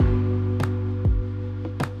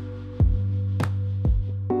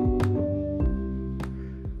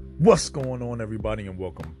What's going on, everybody, and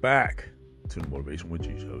welcome back to the Motivation with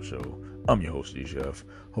G-Chef show. I'm your host, G-Chef.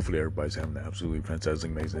 Hopefully everybody's having an absolutely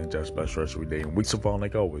fantastic, amazing, and just best rest of day and weeks of fall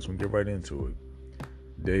like always. We can get right into it.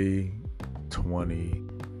 Day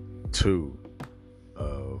 22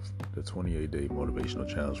 of the 28-day motivational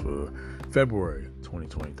challenge for February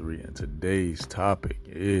 2023, and today's topic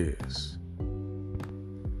is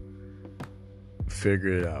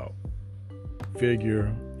figure it out.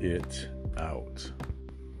 Figure it out.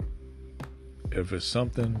 If it's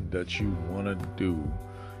something that you want to do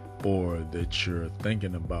or that you're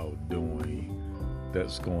thinking about doing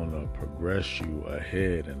that's going to progress you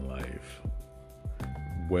ahead in life,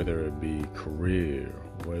 whether it be career,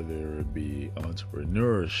 whether it be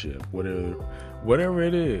entrepreneurship, whatever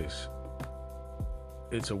it is,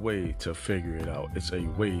 it's a way to figure it out. It's a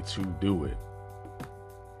way to do it.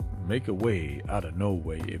 Make a way out of no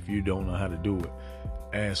way. If you don't know how to do it,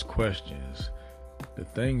 ask questions. The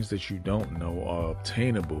things that you don't know are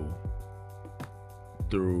obtainable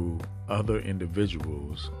through other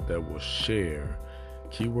individuals that will share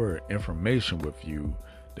keyword information with you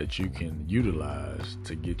that you can utilize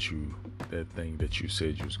to get you that thing that you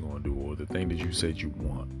said you was going to do, or the thing that you said you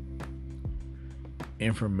want.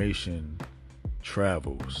 Information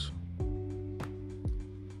travels.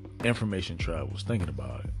 Information travels. Thinking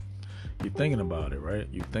about it. You're thinking about it, right?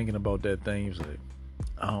 You're thinking about that thing. You're like,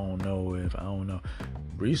 I don't know.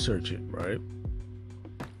 Research it, right?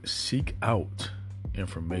 Seek out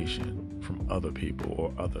information from other people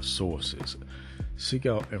or other sources. Seek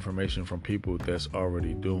out information from people that's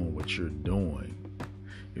already doing what you're doing.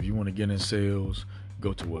 If you want to get in sales,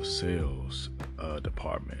 go to a sales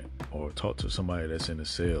department, or talk to somebody that's in the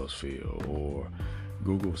sales field, or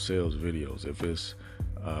Google sales videos. If it's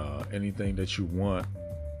anything that you want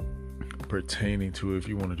pertaining to, if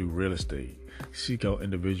you want to do real estate, seek out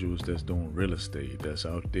individuals that's doing real estate, that's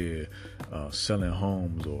out there selling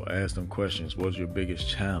homes, or ask them questions. What's your biggest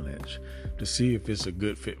challenge, to see if it's a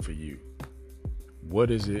good fit for you? What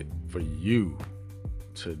is it for you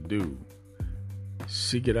to do?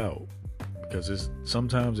 Seek it out, because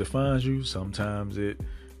sometimes it finds you, sometimes it's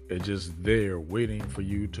just there waiting for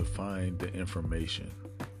you to find the information.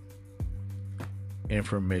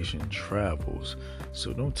 Information travels,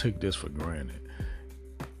 so don't take this for granted.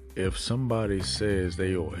 If somebody says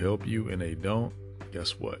they will help you and they don't,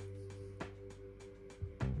 guess what?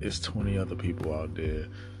 It's 20 other people out there,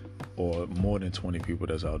 or more than 20 people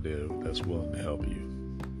that's out there that's willing to help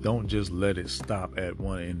you. Don't just let it stop at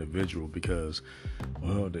one individual because,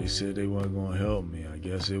 well, they said they weren't going to help me. I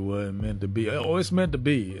guess it wasn't meant to be. Oh, it's meant to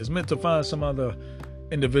be. It's meant to find some other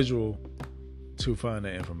individual to find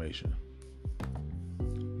that information.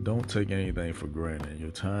 Don't take anything for granted.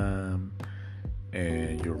 Your time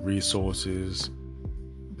and your resources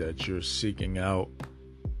that you're seeking out,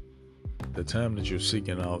 the time that you're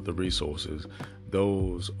seeking out, the resources,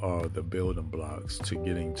 those are the building blocks to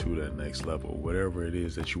getting to that next level, whatever it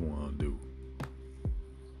is that you want to do.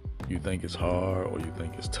 You think it's hard or you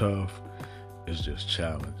think it's tough, it's just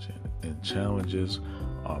challenging. And challenges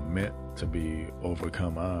are meant to be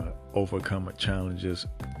overcome. I overcome challenges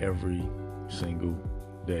every single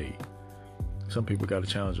day. Some people got a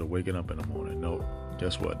challenge of waking up in the morning. No,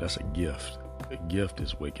 guess what? That's a gift. A gift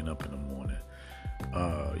is waking up in the morning.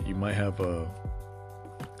 You might have a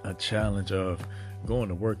challenge of going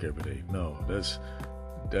to work every day. No, that's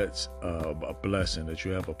a blessing that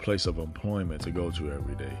you have a place of employment to go to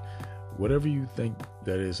every day. Whatever you think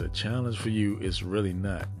that is a challenge for you, it's really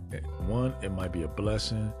not. One, it might be a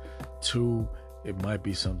blessing. Two, it might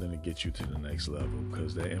be something to get you to the next level,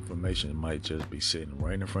 because that information might just be sitting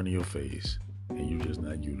right in front of your face and you're just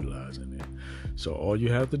not utilizing it. So all you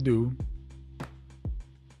have to do,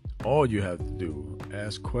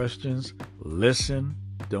 ask questions, listen,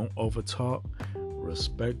 don't overtalk,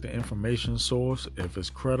 respect the information source if it's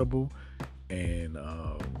credible, and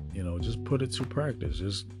just put it to practice.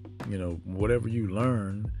 Just whatever you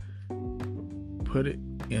learn, put it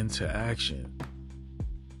into action.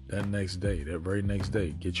 That very next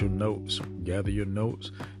day, get your notes, gather your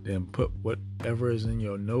notes, then put whatever is in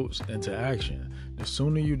your notes into action. The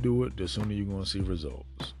sooner you do it, the sooner you're going to see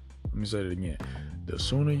results. Let me say it again. The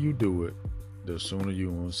sooner you do it, the sooner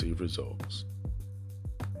you're going to see results.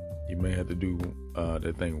 You may have to do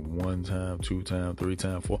that thing 1 time, 2 times, 3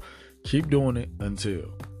 times, 4. Keep doing it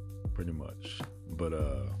until, pretty much. But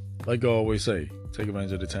like I always say, take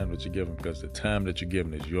advantage of the time that you're given, because the time that you're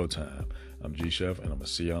given is your time. I'm G-Chef, and I'm going to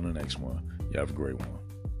see you on the next one. You have a great one.